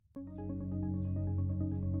Hi,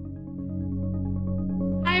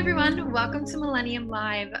 everyone. Welcome to Millennium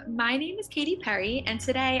Live. My name is Katie Perry, and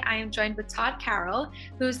today I am joined with Todd Carroll,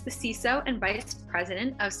 who's the CISO and Vice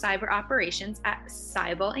President of Cyber Operations at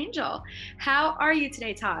Cyble Angel. How are you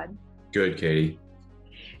today, Todd? Good, Katie.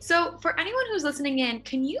 So, for anyone who's listening in,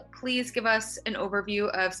 can you please give us an overview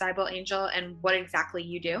of Cyble Angel and what exactly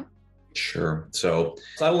you do? Sure. So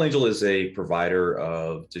Cyble Angel is a provider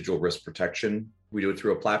of digital risk protection. We do it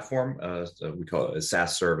through a platform. So we call it a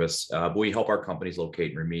SaaS service. But we help our companies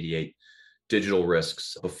locate and remediate digital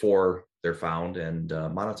risks before they're found and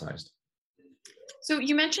monetized. So,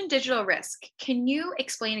 you mentioned digital risk. Can you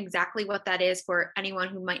explain exactly what that is for anyone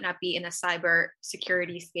who might not be in the cyber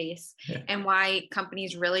security space and why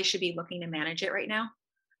companies really should be looking to manage it right now?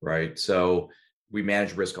 Right. So we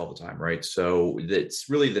manage risk all the time, right? So it's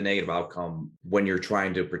really the negative outcome when you're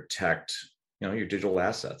trying to protect, your digital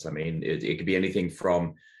assets. I mean, it could be anything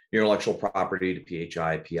from your intellectual property to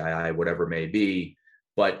PHI, PII, whatever it may be,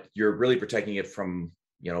 but you're really protecting it from,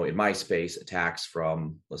 in my space, attacks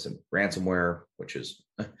from, ransomware, which is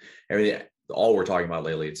everything, all we're talking about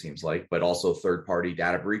lately, it seems like, but also third-party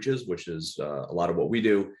data breaches, which is a lot of what we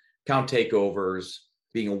do, account takeovers,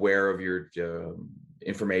 being aware of your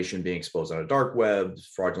information being exposed on a dark web,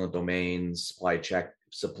 fraudulent domains,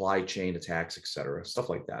 supply chain attacks, et cetera, stuff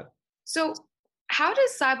like that. So, how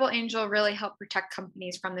does Cyble Angel really help protect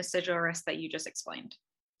companies from this digital risk that you just explained?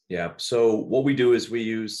 Yeah. So what we do is we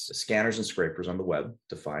use scanners and scrapers on the web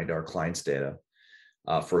to find our clients' data.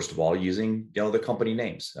 First of all, using the company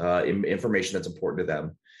names, information that's important to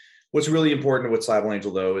them. What's really important with Cyble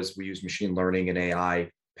Angel, though, is we use machine learning and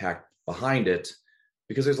AI packed behind it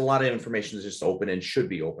because there's a lot of information that's just open and should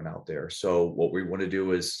be open out there. So what we want to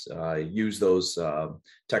do is use those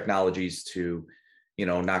technologies to,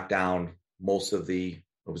 knock down most of the,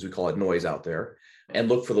 as we call it, noise out there, and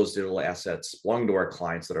look for those digital assets belonging to our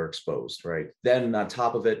clients that are exposed, right? Then on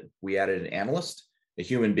top of it, we added an analyst, a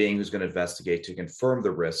human being who's going to investigate to confirm the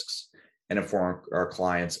risks and inform our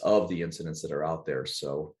clients of the incidents that are out there.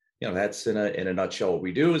 So, that's in a nutshell. What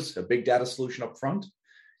we do is a big data solution up front,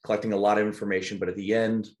 collecting a lot of information, but at the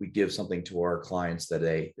end, we give something to our clients that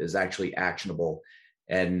is actually actionable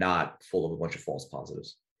and not full of a bunch of false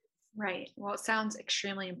positives. Right. Well, it sounds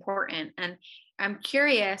extremely important. And I'm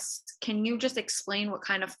curious, can you just explain what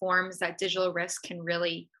kind of forms that digital risk can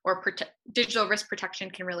really, digital risk protection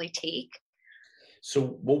can really take? So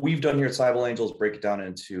what we've done here at Cyble Angel is break it down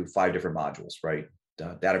into 5 different modules, right?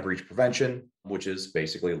 Data breach prevention, which is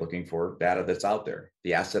basically looking for data that's out there.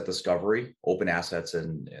 The asset discovery, open assets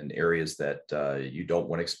in areas that you don't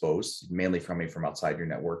want exposed, mainly coming from outside your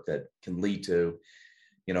network that can lead to,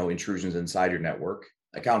 intrusions inside your network.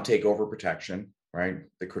 Account takeover protection, right?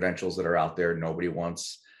 The credentials that are out there, nobody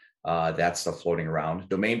wants that stuff floating around.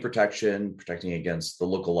 Domain protection, protecting against the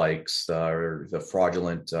lookalikes or the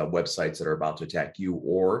fraudulent websites that are about to attack you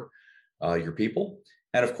or your people.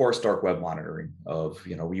 And of course, dark web monitoring of,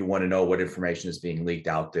 you want to know what information is being leaked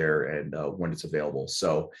out there and when it's available.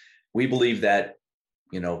 So we believe that,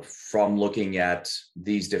 from looking at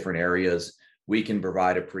these different areas, we can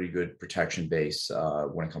provide a pretty good protection base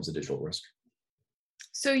when it comes to digital risk.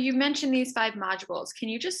 So you mentioned these 5 modules. Can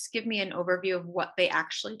you just give me an overview of what they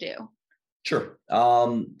actually do? Sure.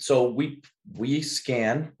 So we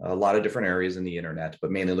scan a lot of different areas in the internet,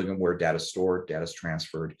 but mainly looking where data is stored, data is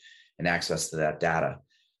transferred, and access to that data.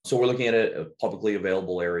 So we're looking at publicly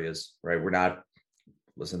available areas, right?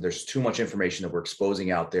 There's too much information that we're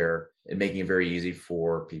exposing out there and making it very easy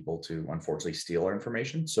for people to unfortunately steal our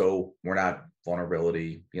information. So we're not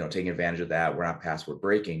vulnerability, taking advantage of that. We're not password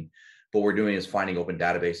breaking. What we're doing is finding open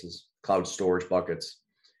databases, cloud storage buckets,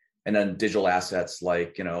 and then digital assets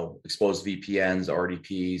like, exposed VPNs,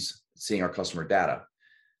 RDPs, seeing our customer data.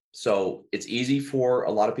 So it's easy for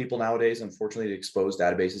a lot of people nowadays, unfortunately, to expose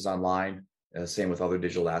databases online. Same with other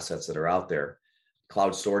digital assets that are out there.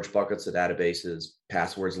 Cloud storage buckets of databases,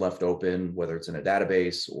 passwords left open, whether it's in a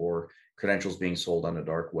database or credentials being sold on the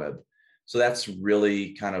dark web. So that's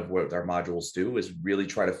really kind of what our modules do, is really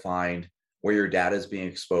try to find where your data is being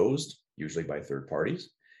exposed, usually by third parties,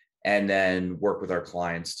 and then work with our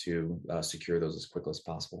clients to secure those as quickly as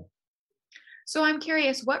possible. So I'm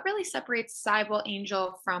curious, what really separates Cyble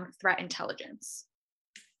Angel from threat intelligence?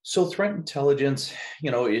 So threat intelligence,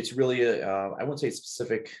 it's really I wouldn't say a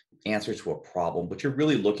specific answer to a problem, but you're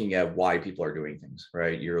really looking at why people are doing things,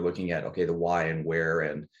 right? You're looking at, okay, the why and where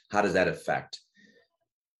and how does that affect.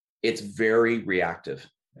 It's very reactive.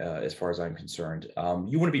 As far as I'm concerned,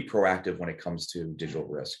 you want to be proactive when it comes to digital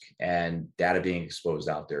risk and data being exposed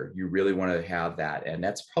out there. You really want to have that. And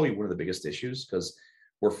that's probably one of the biggest issues, because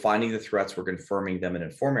we're finding the threats, we're confirming them and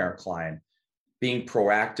informing our client. Being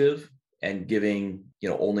proactive and giving,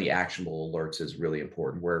 only actionable alerts is really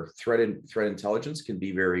important, where threat intelligence can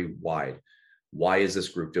be very wide. Why is this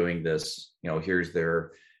group doing this? Here's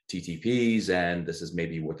their TTPs, and this is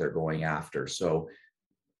maybe what they're going after. So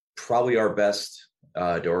probably our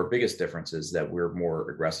biggest difference is that we're more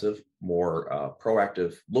aggressive, more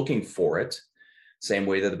proactive, looking for it, same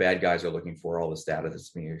way that the bad guys are looking for all this data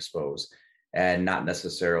that's being exposed, and not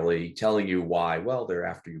necessarily telling you why. Well, they're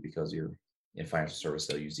after you because you're in financial service,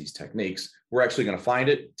 they'll use these techniques. We're actually going to find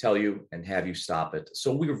it, tell you, and have you stop it.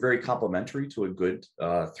 So we were very complementary to a good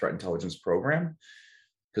threat intelligence program,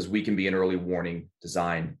 because we can be an early warning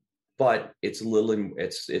design, but it's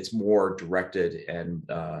more directed and,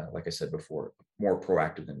 like I said before, more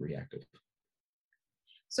proactive than reactive.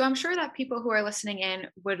 So I'm sure that people who are listening in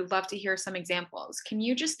would love to hear some examples. Can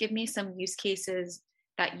you just give me some use cases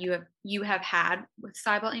that you have had with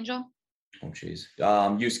Cybal Angel? Oh, geez.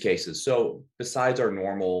 Use cases. So besides our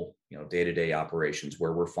normal, day-to-day operations,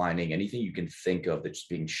 where we're finding anything you can think of that's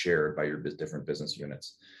being shared by your different business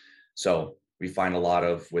units. So we find a lot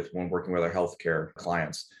of, when working with our healthcare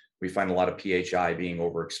clients, we find a lot of PHI being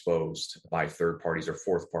overexposed by third parties or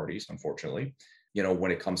fourth parties, unfortunately.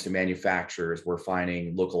 When it comes to manufacturers, we're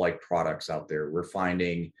finding lookalike products out there. We're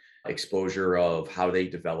finding exposure of how they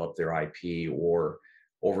develop their IP, or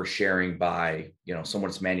oversharing by,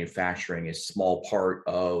 someone's manufacturing a small part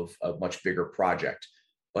of a much bigger project,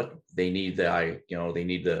 but they need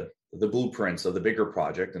the blueprints of the bigger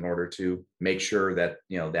project in order to make sure that,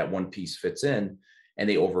 that one piece fits in, and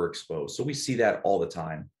they overexpose. So we see that all the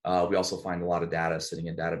time. We also find a lot of data sitting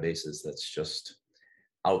in databases that's just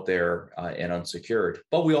out there and unsecured.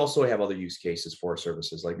 But we also have other use cases for our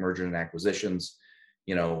services, like merger and acquisitions,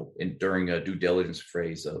 during a due diligence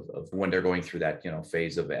phase of when they're going through that,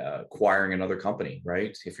 phase of acquiring another company,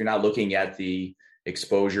 right? If you're not looking at the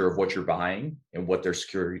exposure of what you're buying and what their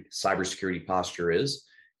cybersecurity posture is,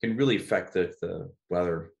 can really affect the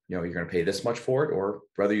whether, you're going to pay this much for it, or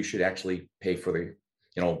whether you should actually pay for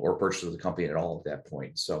the, or purchase the company at all at that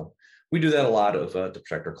point. So we do that a lot to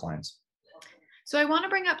protect our clients. So I want to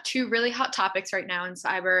bring up two really hot topics right now in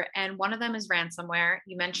cyber, and one of them is ransomware.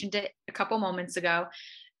 You mentioned it a couple moments ago.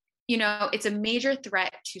 It's a major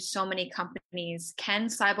threat to so many companies. Can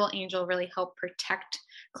Cybal Angel really help protect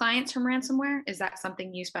clients from ransomware? Is that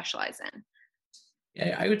something you specialize in?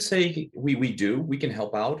 Yeah, I would say we do. We can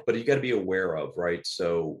help out, but you got to be aware of, right?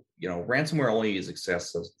 So, ransomware only is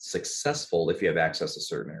successful if you have access to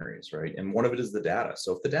certain areas, right? And one of it is the data.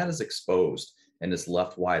 So if the data is exposed and is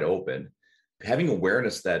left wide open, having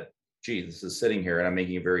awareness that, gee, this is sitting here and I'm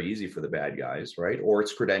making it very easy for the bad guys, right? Or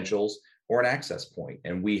it's credentials or an access point.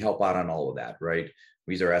 And we help out on all of that, right?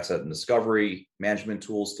 We use our asset and discovery management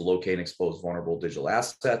tools to locate and expose vulnerable digital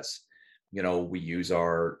assets. We use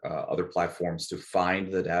our other platforms to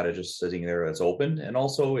find the data just sitting there that's open. And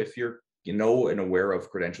also, if you're, and aware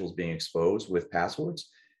of credentials being exposed with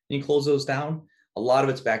passwords, and you close those down. A lot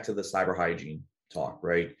of it's back to the cyber hygiene talk,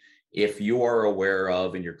 right? If you are aware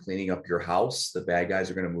of and you're cleaning up your house, the bad guys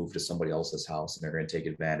are going to move to somebody else's house and they're going to take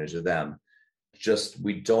advantage of them.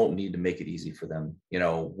 We don't need to make it easy for them.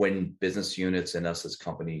 When business units and us as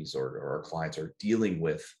companies or our clients are dealing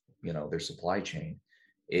with, their supply chain,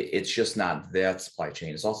 it's just not that supply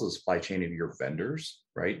chain. It's also the supply chain of your vendors,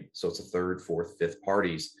 right? So it's a third, fourth, fifth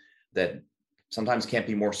parties that sometimes can't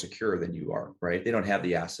be more secure than you are, right? They don't have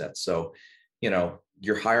the assets. So,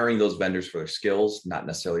 you're hiring those vendors for their skills, not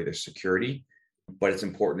necessarily their security, but it's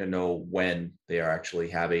important to know when they actually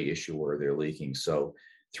have a issue or they're leaking. So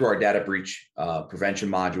through our data breach prevention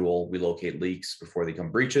module, we locate leaks before they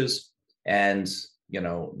become breaches, and,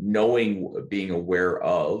 being aware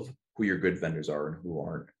of who your good vendors are and who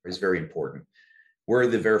aren't is very important. We're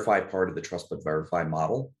the verified part of the trust but verify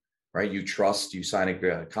model, right? You trust, you sign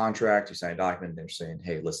a contract, you sign a document, they're saying,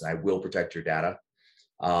 hey, listen, I will protect your data.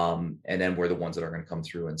 And then we're the ones that are going to come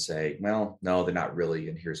through and say, well, no, they're not really,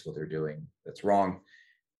 and here's what they're doing that's wrong.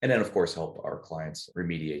 And then, of course, help our clients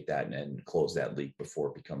remediate that and close that leak before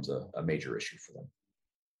it becomes a major issue for them.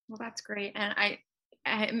 Well, that's great. And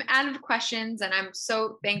I'm out of questions, and I'm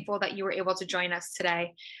so thankful that you were able to join us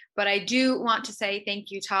today. But I do want to say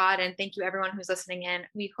thank you, Todd, and thank you everyone who's listening in.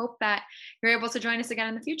 We hope that you're able to join us again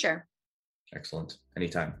in the future. Excellent.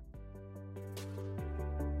 Anytime.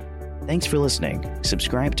 Thanks for listening.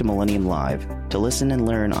 Subscribe to Millennium Live to listen and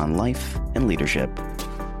learn on life and leadership.